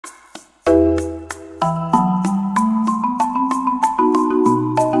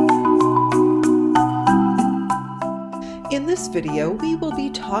video, we will be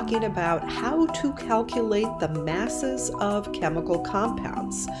talking about how to calculate the masses of chemical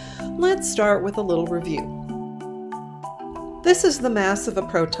compounds. Let's start with a little review. This is the mass of a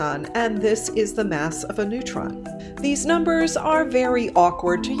proton, and this is the mass of a neutron. These numbers are very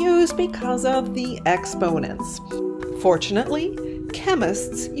awkward to use because of the exponents. Fortunately,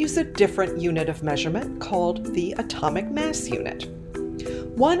 chemists use a different unit of measurement called the atomic mass unit.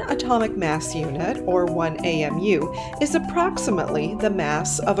 1 atomic mass unit, or 1 AMU, is approximately the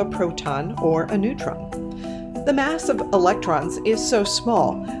mass of a proton or a neutron. The mass of electrons is so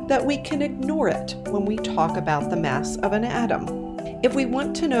small that we can ignore it when we talk about the mass of an atom. If we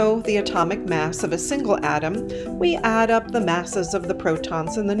want to know the atomic mass of a single atom, we add up the masses of the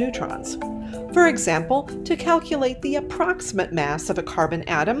protons and the neutrons. For example, to calculate the approximate mass of a carbon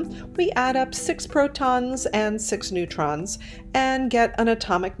atom, we add up 6 protons and 6 neutrons and get an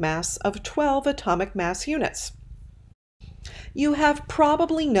atomic mass of 12 atomic mass units. You have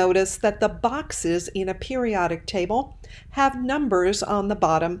probably noticed that the boxes in a periodic table have numbers on the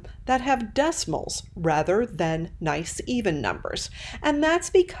bottom that have decimals rather than nice even numbers. And that's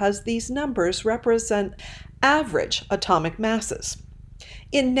because these numbers represent average atomic masses.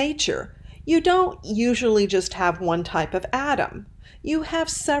 In nature, you don't usually just have one type of atom. You have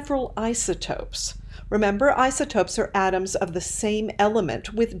several isotopes. Remember, isotopes are atoms of the same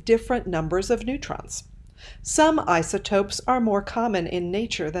element with different numbers of neutrons. Some isotopes are more common in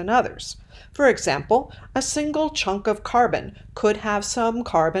nature than others. For example, a single chunk of carbon could have some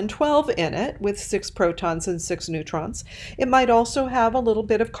carbon-12 in it with 6 protons and 6 neutrons. It might also have a little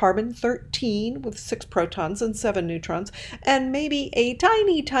bit of carbon-13 with 6 protons and 7 neutrons, and maybe a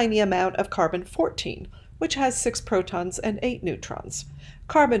tiny amount of carbon-14, which has 6 protons and 8 neutrons.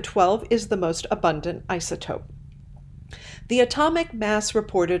 Carbon-12 is the most abundant isotope. The atomic mass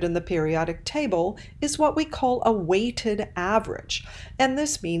reported in the periodic table is what we call a weighted average, and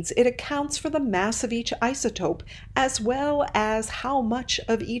this means it accounts for the mass of each isotope as well as how much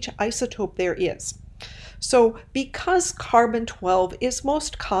of each isotope there is. So because carbon-12 is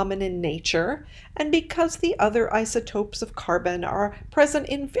most common in nature, and because the other isotopes of carbon are present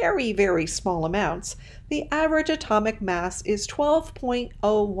in very small amounts, the average atomic mass is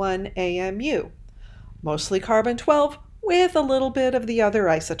 12.01 AMU, mostly carbon-12, with a little bit of the other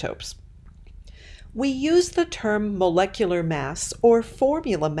isotopes. We use the term molecular mass or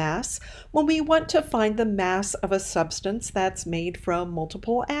formula mass when we want to find the mass of a substance that's made from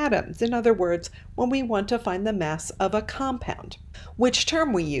multiple atoms. In other words, when we want to find the mass of a compound. Which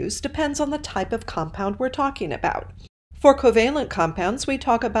term we use depends on the type of compound we're talking about. For covalent compounds, we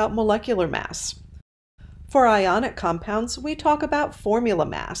talk about molecular mass. For ionic compounds, we talk about formula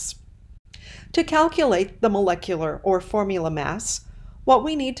mass. To calculate the molecular or formula mass, what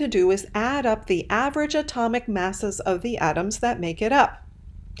we need to do is add up the average atomic masses of the atoms that make it up.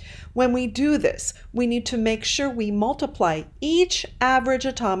 When we do this, we need to make sure we multiply each average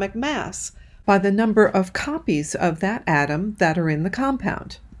atomic mass by the number of copies of that atom that are in the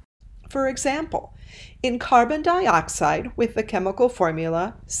compound. For example, in carbon dioxide with the chemical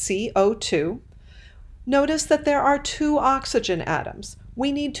formula CO2, notice that there are 2 oxygen atoms.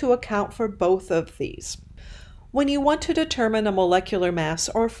 We need to account for both of these. When you want to determine a molecular mass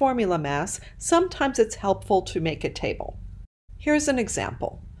or formula mass, sometimes it's helpful to make a table. Here's an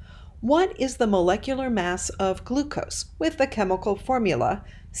example. What is the molecular mass of glucose with the chemical formula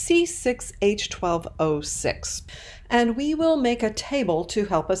C6H12O6? And we will make a table to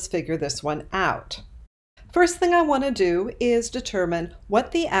help us figure this one out. First thing I want to do is determine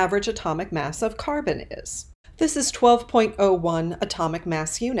what the average atomic mass of carbon is. This is 12.01 atomic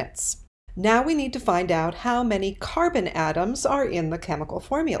mass units. Now we need to find out how many carbon atoms are in the chemical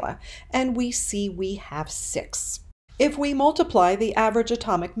formula, and we see we have 6. If we multiply the average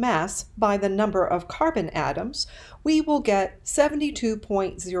atomic mass by the number of carbon atoms, we will get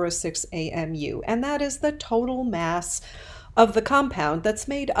 72.06 AMU, and that is the total mass of the compound that's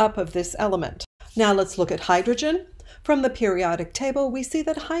made up of this element. Now let's look at hydrogen. From the periodic table, we see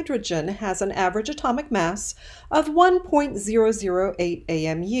that hydrogen has an average atomic mass of 1.008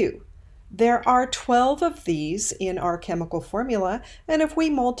 AMU. There are 12 of these in our chemical formula, and if we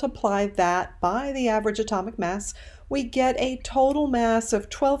multiply that by the average atomic mass, we get a total mass of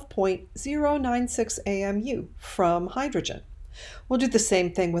 12.096 AMU from hydrogen. We'll do the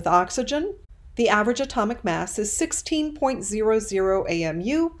same thing with oxygen. The average atomic mass is 16.00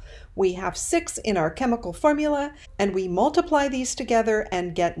 AMU. We have 6 in our chemical formula, and we multiply these together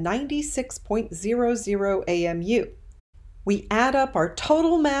and get 96.00 AMU. We add up our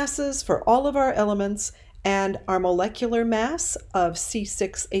total masses for all of our elements, and our molecular mass of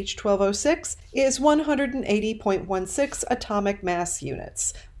C6H12O6 is 180.16 atomic mass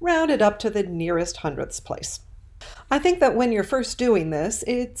units, rounded up to the nearest hundredths place. I think that when you're first doing this,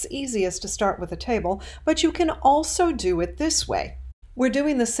 it's easiest to start with a table, but you can also do it this way. We're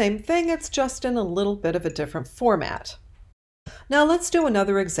doing the same thing, it's just in a little bit of a different format. Now let's do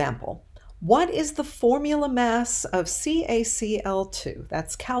another example. What is the formula mass of CaCl2?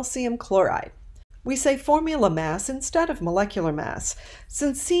 That's calcium chloride. We say formula mass instead of molecular mass,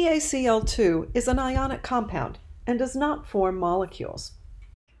 since CaCl2 is an ionic compound and does not form molecules.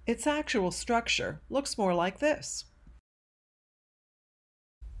 Its actual structure looks more like this.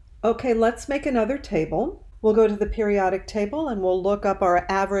 Okay, let's make another table. We'll go to the periodic table and we'll look up our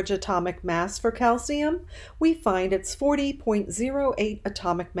average atomic mass for calcium. We find it's 40.08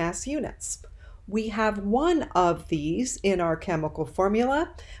 atomic mass units. We have one of these in our chemical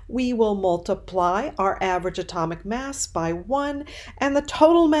formula. We will multiply our average atomic mass by 1, and the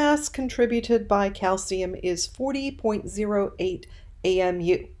total mass contributed by calcium is 40.08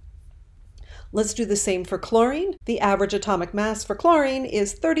 AMU. Let's do the same for chlorine. The average atomic mass for chlorine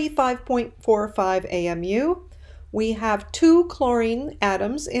is 35.45 AMU. We have 2 chlorine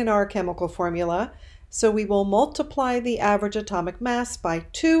atoms in our chemical formula, so we will multiply the average atomic mass by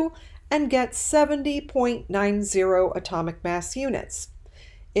 2 and get 70.90 atomic mass units.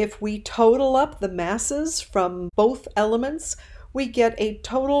 If we total up the masses from both elements, we get a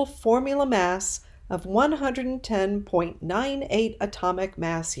total formula mass of 110.98 atomic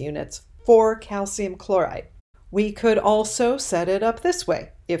mass units for calcium chloride. We could also set it up this way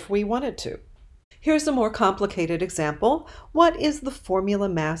if we wanted to. Here's a more complicated example. What is the formula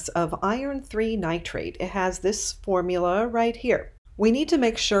mass of iron 3 nitrate? It has this formula right here. We need to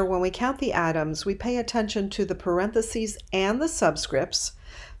make sure when we count the atoms, we pay attention to the parentheses and the subscripts.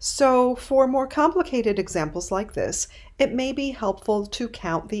 So for more complicated examples like this, it may be helpful to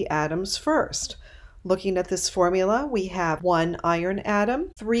count the atoms first. Looking at this formula, we have 1 iron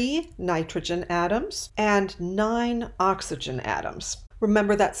atom, 3 nitrogen atoms, and 9 oxygen atoms.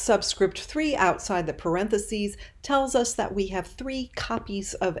 Remember that subscript 3 outside the parentheses tells us that we have 3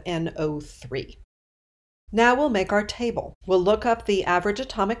 copies of NO3. Now we'll make our table. We'll look up the average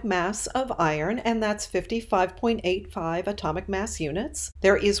atomic mass of iron, and that's 55.85 atomic mass units.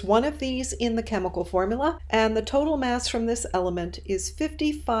 There is one of these in the chemical formula, and the total mass from this element is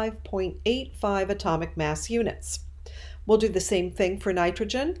 55.85 atomic mass units. We'll do the same thing for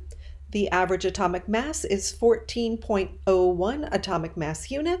nitrogen. The average atomic mass is 14.01 atomic mass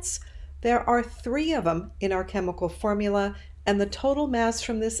units. There are 3 of them in our chemical formula, and the total mass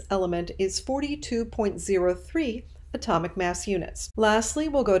from this element is 42.03 atomic mass units. Lastly,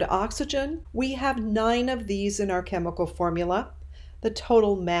 we'll go to oxygen. We have 9 of these in our chemical formula. The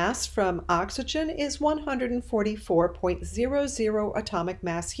total mass from oxygen is 144.00 atomic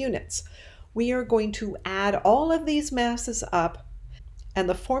mass units. We are going to add all of these masses up, and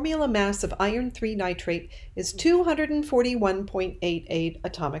the formula mass of iron 3 nitrate is 241.88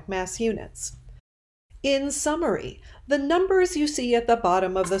 atomic mass units. In summary, the numbers you see at the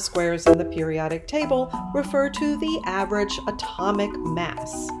bottom of the squares in the periodic table refer to the average atomic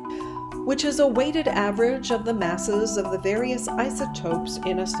mass, which is a weighted average of the masses of the various isotopes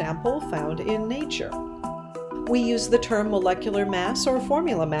in a sample found in nature. We use the term molecular mass or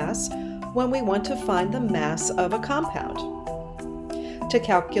formula mass when we want to find the mass of a compound. To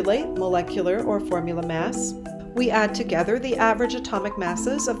calculate molecular or formula mass, we add together the average atomic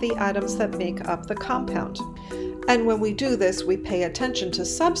masses of the atoms that make up the compound. And when we do this, we pay attention to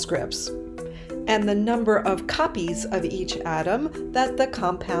subscripts and the number of copies of each atom that the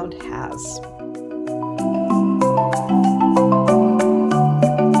compound has.